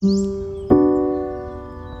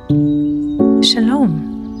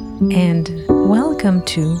Shalom and welcome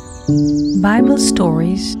to Bible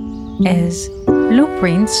Stories as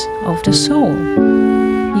Blueprints of the Soul,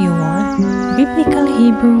 your Biblical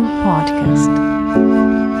Hebrew podcast.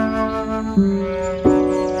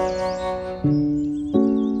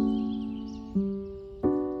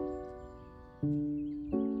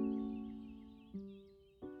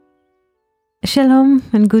 Shalom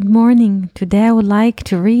and good morning. Today I would like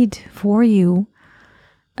to read for you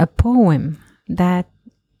a poem that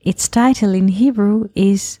its title in Hebrew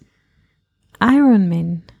is Iron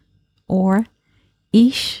Man or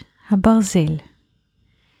Ish HaBarzel.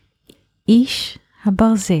 Ish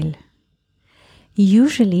HaBarzel.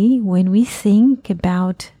 Usually when we think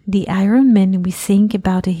about the Iron Man, we think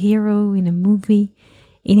about a hero in a movie,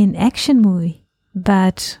 in an action movie.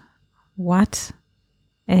 But what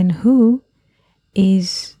and who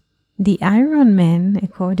is the Iron Man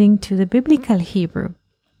according to the biblical Hebrew?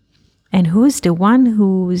 And who's the one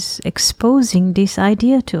who's exposing this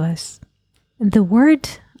idea to us? The word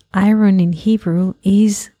iron in Hebrew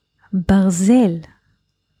is barzel.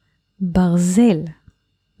 Barzel.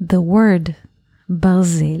 The word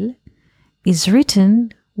barzel is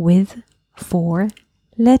written with 4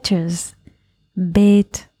 letters.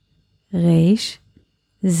 Bet, resh,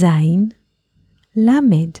 zayin,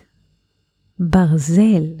 lamed.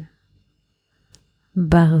 Barzel.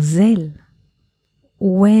 Barzel.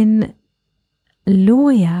 When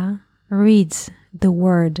Luria reads the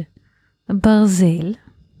word barzel,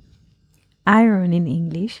 iron in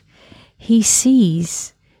English, he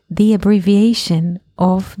sees the abbreviation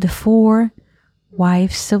of the 4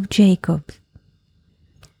 wives of Jacob.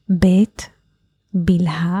 Bet,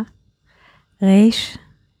 Bilha, Resh,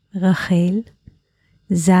 Rachel,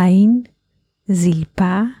 Zayin,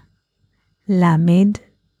 Zilpah, Lamed,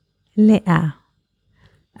 Leah.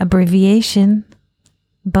 Abbreviation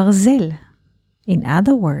Barzel. In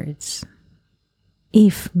other words,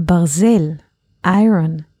 if Barzel,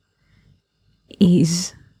 iron,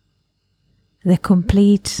 is the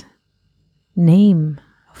complete name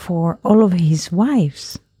for all of his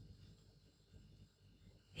wives,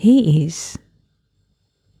 he is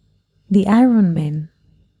the Iron Man,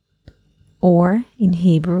 or in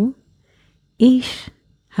Hebrew, Ish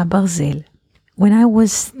HaBarzel. When I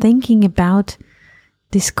was thinking about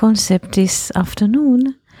this concept this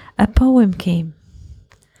afternoon, a poem came.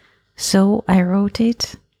 So I wrote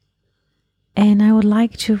it, and I would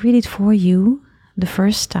like to read it for you the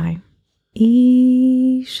first time.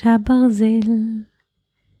 Ish HaBarzel,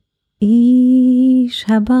 Ish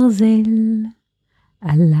HaBarzel,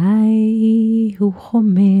 עלי הוא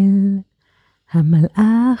חומל,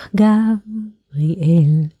 המלאך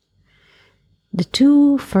גבריאל. The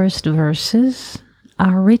 2 first verses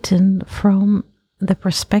are written from the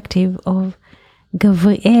perspective of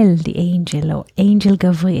Gavriel, the angel, or Angel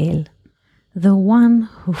Gavriel, the one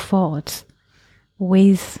who fought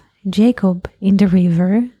with Jacob in the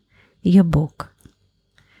river Yabok.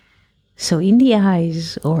 So in the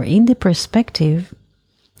eyes or in the perspective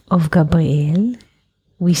of Gabriel,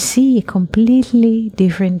 we see a completely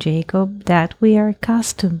different Jacob that we are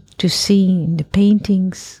accustomed to seeing in the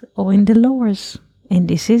paintings or in the lores. And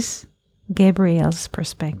this is Gabriel's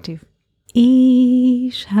perspective.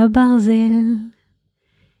 Ish HaBarzel,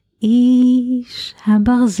 Ish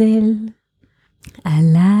HaBarzel,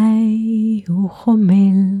 עלי הוא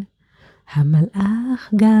חומל,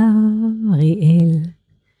 המלאך גבריאל.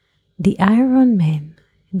 The Iron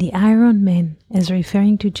Man, as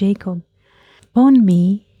referring to Jacob. On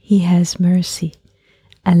me he has mercy.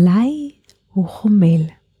 עלי הוא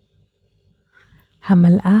חומל.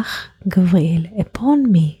 המלאך גבריאל.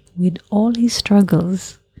 Upon me, with all his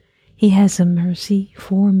struggles, he has a mercy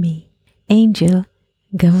for me. Angel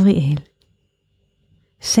Gavriel.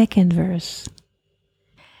 Second verse.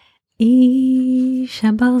 Ish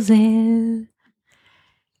HaBarzel,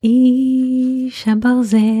 Ish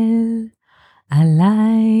HaBarzel,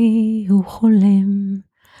 עלי הוא חולם,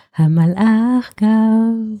 המלאך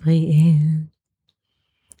גבריאל.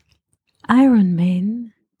 Iron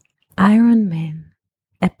Man,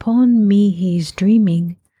 upon me he is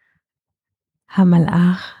dreaming,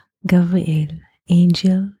 המלאך Gavriel,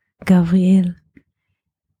 Angel Gavriel.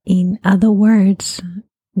 In other words,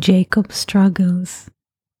 Jacob's struggles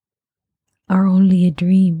are only a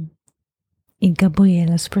dream in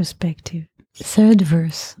Gabriela's perspective. Third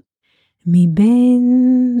verse.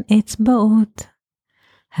 מבין אצבעות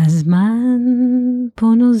הזמן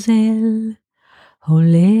פה נוזל,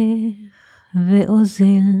 הולך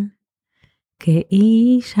ואוזל,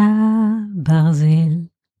 כאיש הברזל.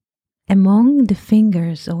 Among the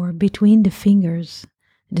fingers or between the fingers,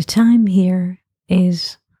 the time here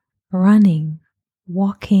is running,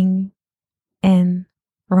 walking, and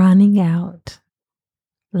running out,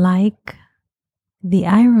 like the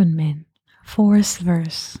Iron Man, fourth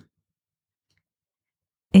verse.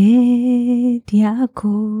 את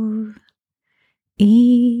יעקב,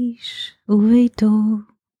 איש וביתו,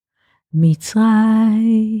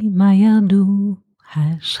 מצרימה ירדו,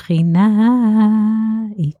 השכינה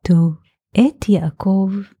איתו. את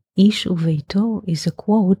יעקב, איש וביתו is a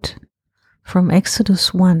quote from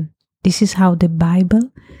Exodus 1. This is how the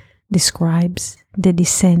Bible describes the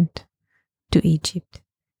descent to Egypt.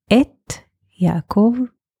 את יעקב,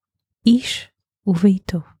 איש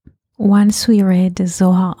וביתו. Once we read the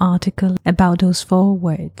Zohar article about those 4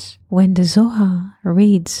 words. When the Zohar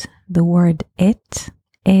reads the word et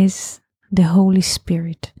as the Holy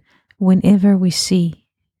Spirit, whenever we see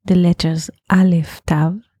the letters Aleph,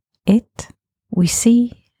 Tav, et, we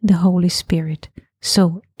see the Holy Spirit.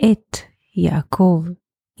 So, et Yaakov,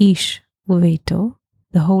 ish uveito,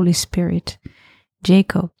 the Holy Spirit,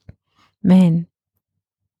 Jacob, man,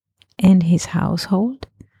 and his household,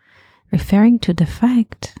 referring to the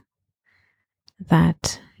fact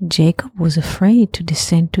that Jacob was afraid to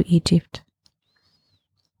descend to Egypt.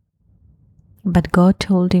 But God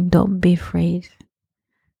told him, don't be afraid.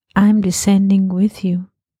 I'm descending with you,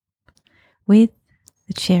 with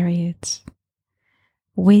the chariots,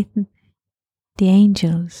 with the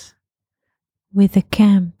angels, with the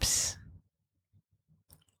camps.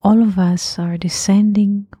 All of us are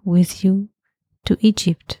descending with you to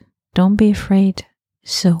Egypt. Don't be afraid.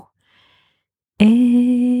 So,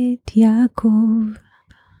 את יעקב,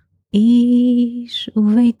 איש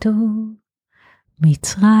וביתו,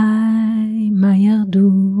 מצרימה ירדו,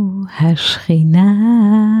 השכינה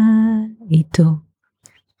איתו.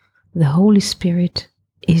 The Holy Spirit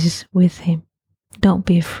is with him. Don't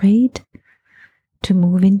be afraid to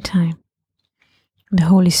move in time. The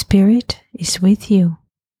Holy Spirit is with you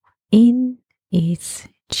in its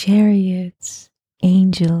chariots,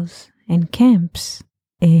 angels, and camps.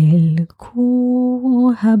 אל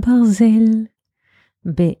כור הברזל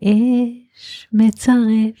באש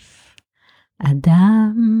מצרף,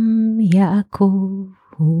 אדם יעקב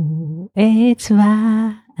הוא צבא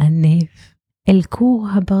ענף. אל כור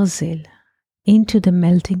הברזל, into the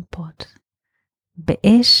melting pot,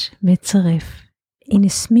 באש מצרף, in a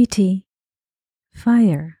smithy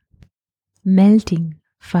fire, melting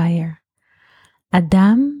fire.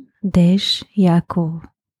 אדם דש יעקב.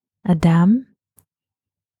 Adam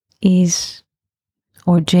is,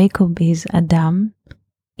 or Jacob is Adam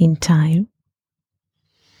in time.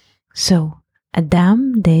 So,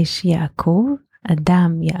 Adam dash Yaakov,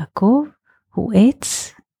 Adam Yaakov, hu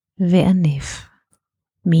etz ve'anef.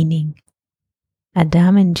 Meaning,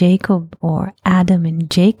 Adam and Jacob, or Adam and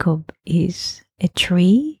Jacob, is a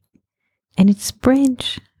tree and its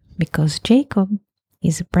branch, because Jacob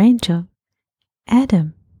is a branch of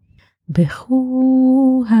Adam.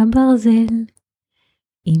 בכור הברזל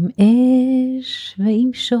עם אש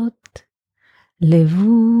ועם שוט,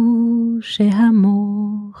 לבוש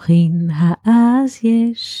המוחין העז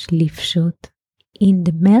יש לפשוט. In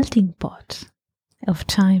the melting pot of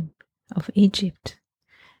time of Egypt,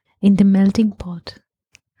 in the melting pot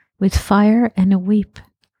with fire and a whip,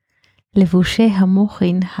 לבושי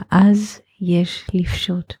המוחין העז יש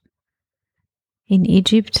לפשוט. In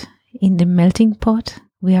Egypt, in the melting pot,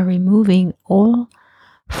 we are removing all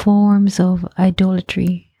forms of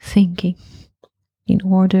idolatry thinking in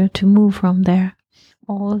order to move from there.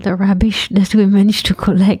 All the rubbish that we managed to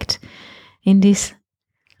collect in this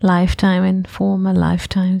lifetime and former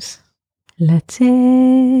lifetimes.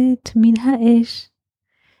 לצאת מן האש,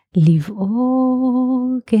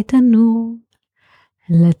 לבעור כתנור,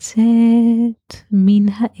 לצאת מן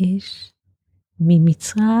האש,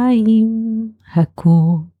 ממצרים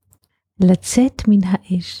הכור. לצאת מן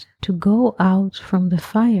האש, to go out from the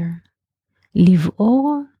fire.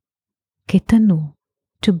 לבעור כתנור,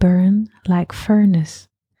 to burn like furnace.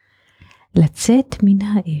 לצאת מן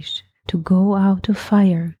האש, to go out of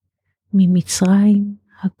fire. ממצרים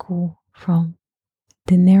הכור, from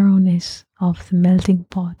the narrowness of the melting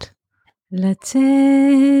pot.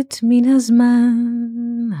 לצאת מן הזמן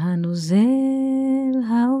הנוזל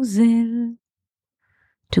האוזל,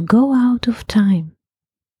 to go out of time.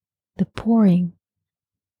 The pouring,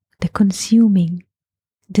 the consuming,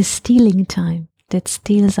 the stealing time that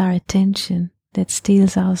steals our attention, that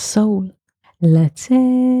steals our soul.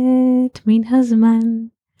 לצאת מן הזמן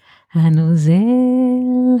הנוזל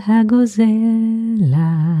הגוזל,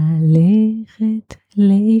 ללכת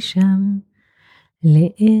לשם,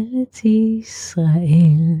 לארץ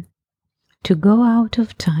ישראל. To go out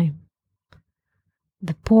of time,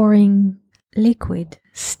 the pouring liquid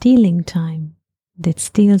stealing time that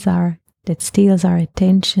steals our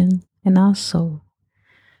attention and our soul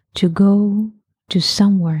to go to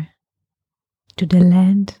somewhere, to the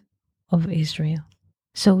land of Israel.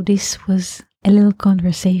 So this was a little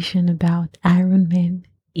conversation about Iron Man,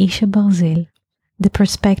 Isha Barzel, the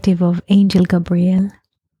perspective of Angel Gabriel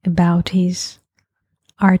about his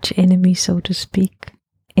arch enemy, so to speak,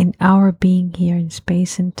 and our being here in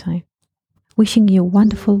space and time. Wishing you a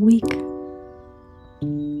wonderful week.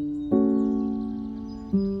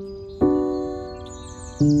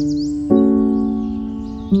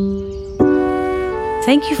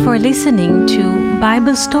 Thank you for listening to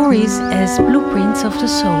Bible Stories as Blueprints of the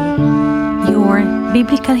Soul, your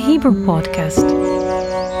Biblical Hebrew podcast.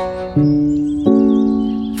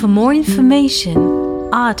 For more information,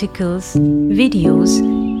 articles, videos,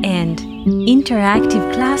 and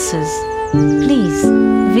interactive classes, please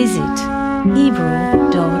visit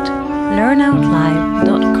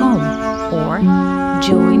hebrew.learnoutlive.com or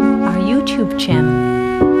join our YouTube channel.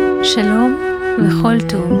 Shalom v'chol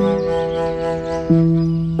tov.